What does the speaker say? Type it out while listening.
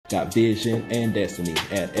Got Vision and Destiny.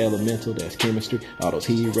 Add Elemental, that's Chemistry. All those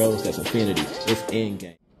heroes, that's Infinity. It's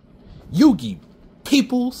endgame. Yugi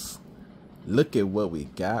peoples, look at what we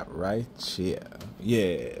got right here.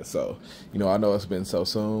 Yeah, so, you know, I know it's been so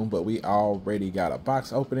soon, but we already got a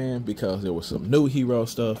box opening because there was some new hero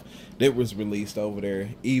stuff that was released over there.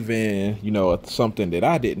 Even, you know, something that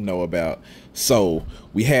I didn't know about. So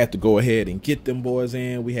we had to go ahead and get them boys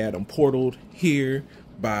in. We had them portaled here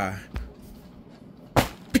by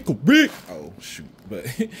Pickle Rick. Oh, shoot. But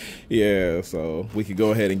yeah, so we could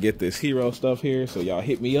go ahead and get this hero stuff here. So y'all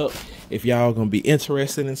hit me up if y'all gonna be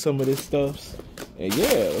interested in some of this stuff. And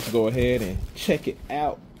yeah, let's go ahead and check it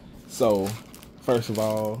out. So first of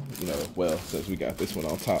all, you know, well, since we got this one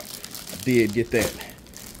on top, I did get that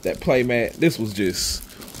playmat. This was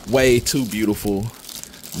just way too beautiful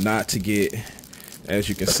not to get. As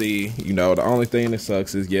you can see, you know, the only thing that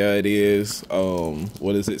sucks is, yeah, it is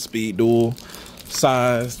what is it, speed dual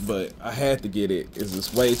sized, but I had to get it. It's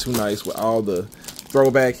just way too nice with all the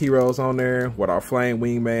throwback heroes on there, with our Flame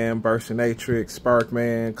Wingman, Burstinatrix,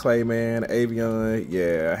 Sparkman, Clayman, Avion.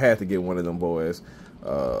 Yeah, I had to get one of them boys.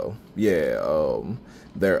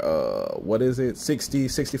 They're what is it,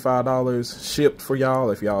 $65 shipped for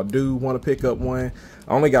y'all if y'all do want to pick up one.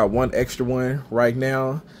 I only got one extra one right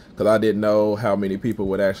now because I didn't know how many people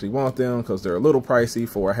would actually want them, because they're a little pricey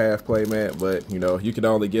for a half playmat, but you know, you can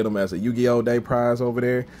only get them as a Yu-Gi-Oh! Day prize over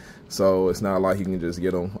there, so it's not like you can just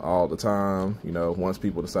get them all the time. You know, once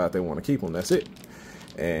people decide they want to keep them, that's it.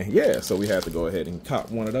 And yeah, so we have to go ahead and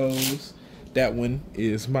cop one of those. That one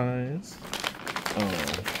is mine.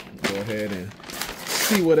 Go ahead and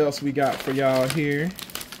see what else we got for y'all here.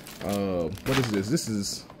 What is this? This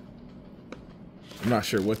is, I'm not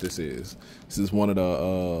sure what this is. This is one of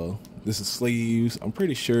the this is sleeves. I'm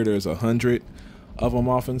pretty sure there's 100 of them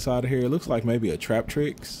off inside of here. It looks like maybe a Trap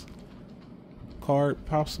Tricks card,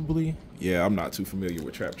 possibly. Yeah, I'm not too familiar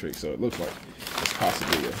with Trap Tricks, so it looks like it's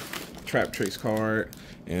possibly a Trap Tricks card.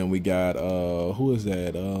 And we got who is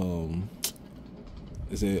that?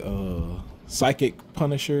 Is it Psychic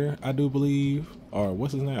Punisher, I do believe, or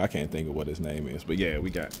what's his name? I can't think of what his name is, but yeah, we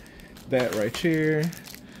got that right here.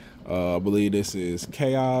 I believe this is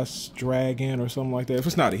Chaos Dragon or something like that. If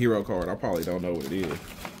it's not a hero card, I probably don't know what it is.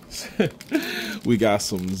 We got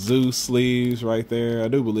some Zeus sleeves right there. I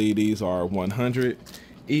do believe these are 100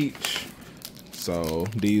 each. So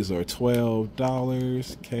these are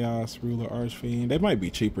 $12. Chaos Ruler Archfiend. They might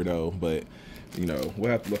be cheaper though, but you know,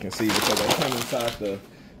 we'll have to look and see because they come inside the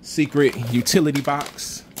secret utility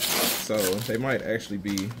box. So they might actually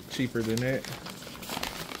be cheaper than that.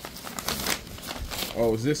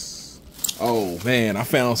 Oh, is this? Oh man, I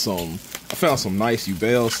found some nice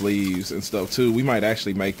YUGIOH sleeves and stuff too. We might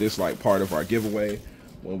actually make this like part of our giveaway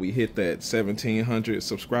when we hit that 1,700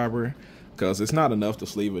 subscriber, because it's not enough to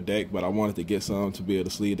sleeve a deck, but I wanted to get some to be able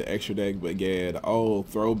to sleeve the extra deck. But yeah, the old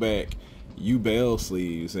throwback YUGIOH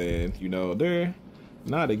sleeves, and you know, they're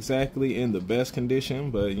not exactly in the best condition,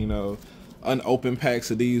 but you know, unopened packs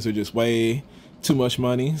of these are just way too much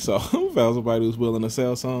money. So if I found somebody who's willing to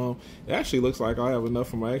sell some, it actually looks like I have enough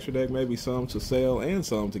for my extra deck, maybe some to sell and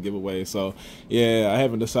some to give away. So yeah, I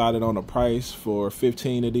haven't decided on a price for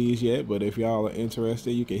 15 of these yet, but if y'all are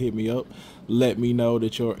interested, you can hit me up, let me know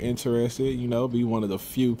that you're interested, you know, be one of the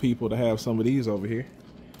few people to have some of these over here.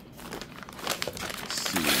 Let's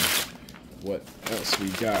see what else we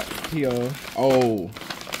got here. Oh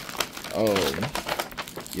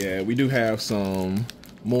yeah, we do have some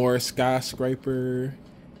more Skyscraper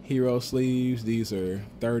hero sleeves. These are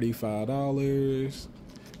 $35.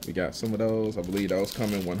 We got some of those. I believe those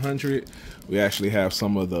come in 100. We actually have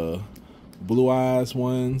some of the Blue Eyes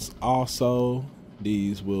ones also.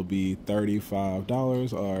 These will be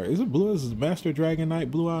 $35. Or is it Blue Eyes, Master Dragon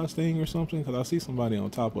Knight Blue Eyes thing or something? Because I see somebody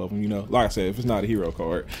on top of them. You know, like I said, if it's not a hero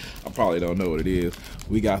card, I probably don't know what it is.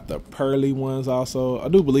 We got the pearly ones also. I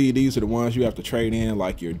do believe these are the ones you have to trade in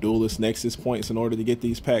like your Duelist Nexus points in order to get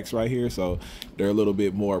these packs right here. So they're a little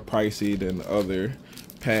bit more pricey than the other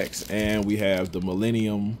packs. And we have the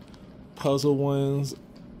Millennium Puzzle ones.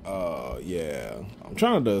 Yeah, I'm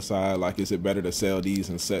trying to decide, like, is it better to sell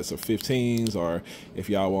these in sets of 15s, or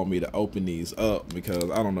if y'all want me to open these up,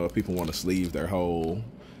 because I don't know if people want to sleeve their whole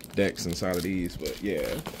decks inside of these. But yeah,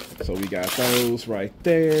 so we got those right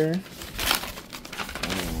there.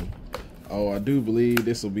 Oh, I do believe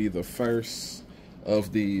this will be the first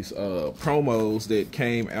of these promos that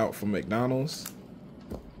came out from McDonald's.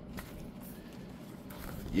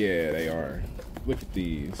 Yeah, they are. Look at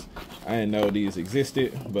these. I didn't know these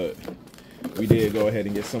existed, but we did go ahead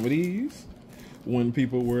and get some of these when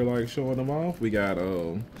people were like showing them off. We got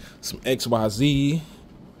some XYZ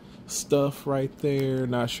stuff right there.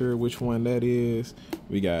 Not sure which one that is.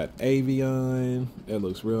 We got Avion. That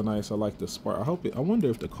looks real nice. I like the spark. I wonder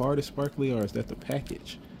if the card is sparkly or is that the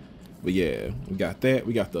package. But yeah, we got that.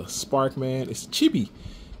 We got the Sparkman. It's Chibi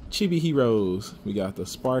Heroes. We got the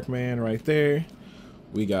Sparkman right there.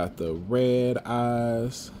 We got the Red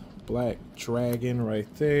Eyes Black Dragon right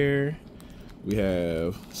there. We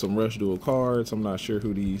have some Rush Duel cards. I'm not sure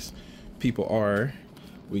who these people are.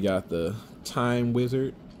 We got the Time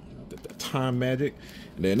Wizard, the Time Magic.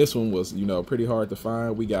 And then this one was, you know, pretty hard to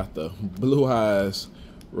find. We got the Blue Eyes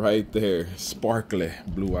right there. Sparkly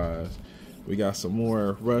Blue Eyes. We got some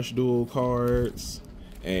more Rush Duel cards.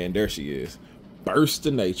 And there she is. Burst the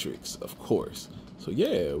Natrix, of course. So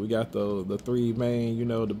yeah, we got the three main, you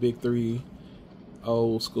know, the big three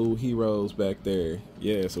old school heroes back there.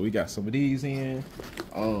 Yeah, so we got some of these in.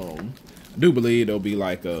 I do believe they'll be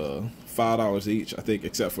like $5 each, I think,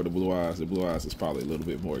 except for the Blue Eyes. The Blue Eyes is probably a little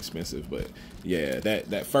bit more expensive, but yeah,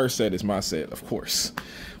 that first set is my set, of course.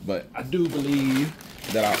 But I do believe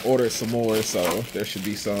that I ordered some more, so there should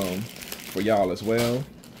be some for y'all as well.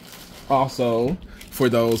 Also, for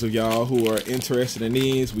those of y'all who are interested in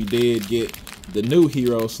these, we did get the new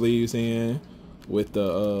hero sleeves in with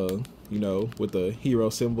the you know, with the hero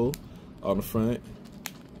symbol on the front.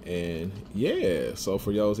 And yeah, so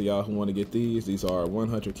for those of y'all who want to get these are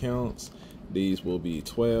 100 counts. These will be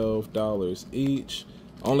 $12 each.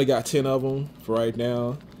 Only got 10 of them for right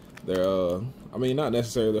now. They're I mean, not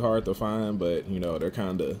necessarily hard to find, but you know, they're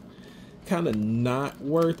kind of not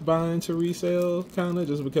worth buying to resell,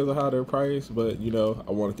 just because of how they're priced. But you know,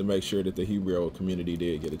 I wanted to make sure that the hero community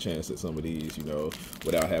did get a chance at some of these, you know,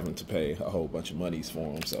 without having to pay a whole bunch of monies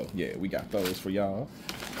for them. So yeah, we got those for y'all.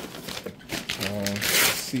 Let's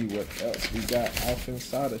see what else we got off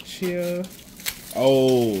inside of Chia.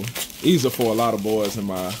 Oh, these are for a lot of boys in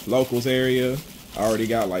my locals area. I already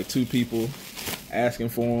got like 2 people asking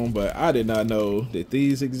for them, but I did not know that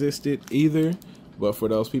these existed either. But for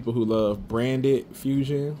those people who love branded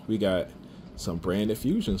fusion, we got some branded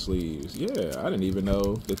fusion sleeves. Yeah, I didn't even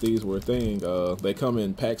know that these were a thing. They come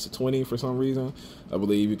in packs of 20 for some reason. I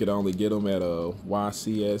believe you could only get them at a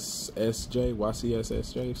YCSSJ,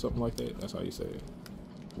 something like that. That's how you say it.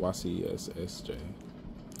 YCSSJ,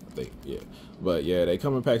 I think, yeah. But yeah, they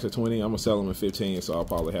come in packs of 20. I'm gonna sell them in 15, so I'll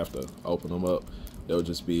probably have to open them up. They'll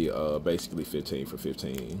just be basically 15 for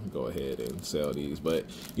 15. Go ahead and sell these. But,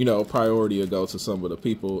 you know, priority will go to some of the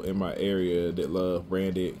people in my area that love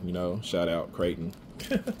branded, you know. Shout out Creighton.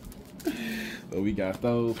 So we got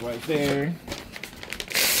those right there.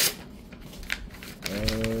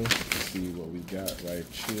 Let's see what we got right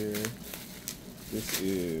here. This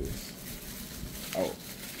is, oh,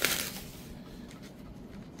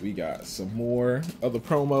 we got some more other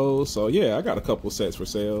promos. So yeah, I got a couple sets for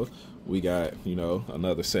sale. We got, you know,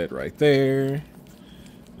 another set right there.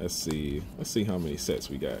 Let's see how many sets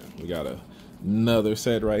we got. We got another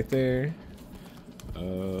set right there.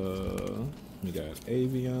 We got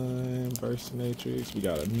Avion, Burst Matrix. We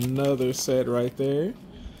got another set right there.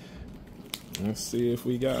 Let's see if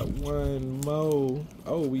we got one more.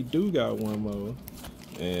 Oh, we do got one more.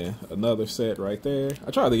 And another set right there.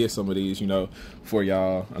 I tried to get some of these, you know, for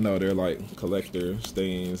y'all. I know they're like collector's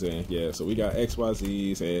things. And yeah, so we got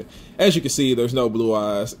XYZs. And as you can see, there's no Blue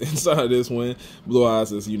Eyes inside of this one. Blue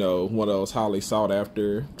Eyes is, you know, one of those highly sought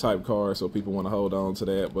after type cards, so people want to hold on to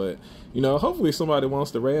that. But, you know, hopefully somebody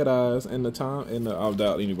wants the Red Eyes and the time. And I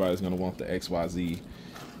doubt anybody's going to want the XYZ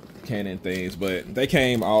canon things. But they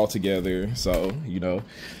came all together. So, you know,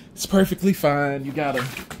 it's perfectly fine. You got to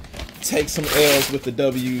take some L's with the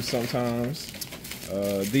W sometimes.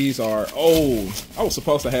 These are, oh, I was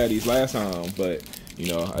supposed to have these last time, but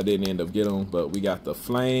you know, I didn't end up getting them. But we got the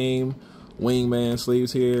Flame Wingman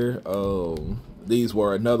sleeves here. These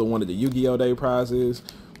were another one of the Yu-Gi-Oh! Day prizes.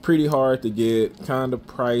 Pretty hard to get, kind of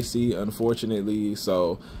pricey, unfortunately.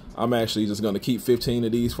 So I'm actually just going to keep 15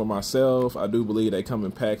 of these for myself. I do believe they come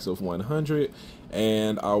in packs of 100,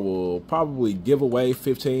 and I will probably give away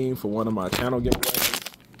 15 for one of my channel giveaways.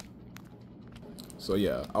 So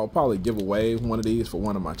yeah, I'll probably give away one of these for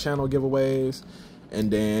one of my channel giveaways,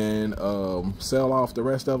 and then sell off the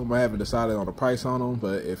rest of them. I haven't decided on the price on them,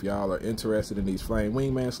 but if y'all are interested in these Flame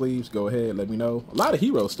Wingman sleeves, go ahead, let me know. A lot of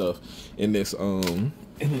hero stuff in this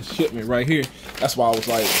shipment right here. That's why I was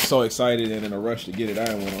like so excited and in a rush to get it. I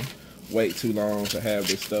didn't want to wait too long to have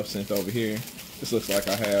this stuff sent over here. This looks like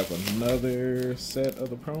I have another set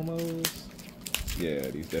of the promos. Yeah,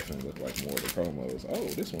 these definitely look like more of the promos. Oh,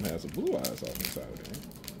 this one has a Blue Eyes off inside of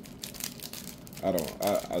there. I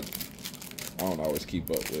don't always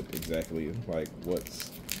keep up with exactly like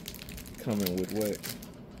what's coming with what.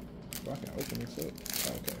 So I can open this up.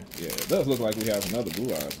 Okay, yeah, it does look like we have another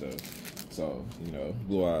Blue Eyes though. So, you know,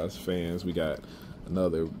 Blue Eyes fans, we got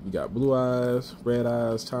Blue Eyes, Red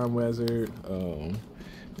Eyes, Time Wizard, and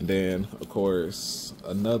then of course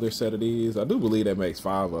another set of these. I do believe that makes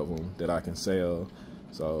 5 of them that I can sell.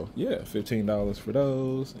 So yeah, $15 for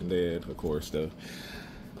those, and then of course the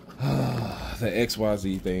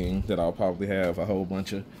XYZ thing that I'll probably have a whole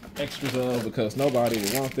bunch of extras of because nobody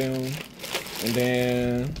will want them. And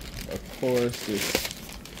then of course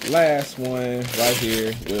this last one right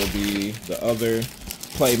here will be the other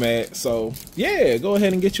playmat. So yeah, go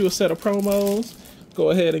ahead and get you a set of promos. Go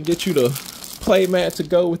ahead and get you the playmat to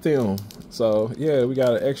go with them. So yeah, we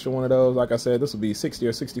got an extra one of those. Like I said, this will be 60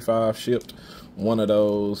 or 65 shipped. One of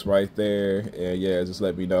those right there. And yeah, just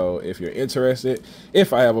let me know if you're interested.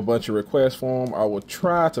 If I have a bunch of requests for them, I will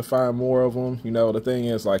try to find more of them. You know, the thing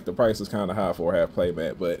is, like, the price is kind of high for a half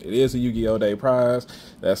playmat, but it is a Yu-Gi-Oh! Day prize.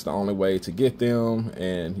 That's the only way to get them.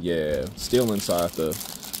 And yeah, still inside the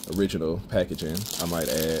original packaging, I might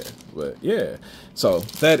add. But yeah, so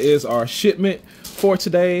that is our shipment for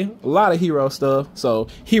today. A lot of Mhero stuff. So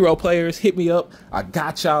Mhero players, hit me up. I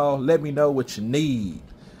got y'all. Let me know what you need.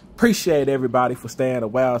 Appreciate everybody for staying a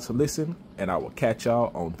while to listen, and I will catch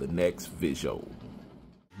y'all on the next visual.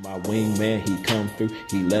 My wingman, he come through,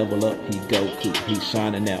 he level up, he go cool, he's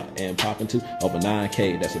shining out and popping to over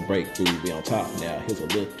 9K. That's a breakthrough. We on top now. Here's a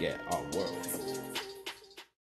look at our world.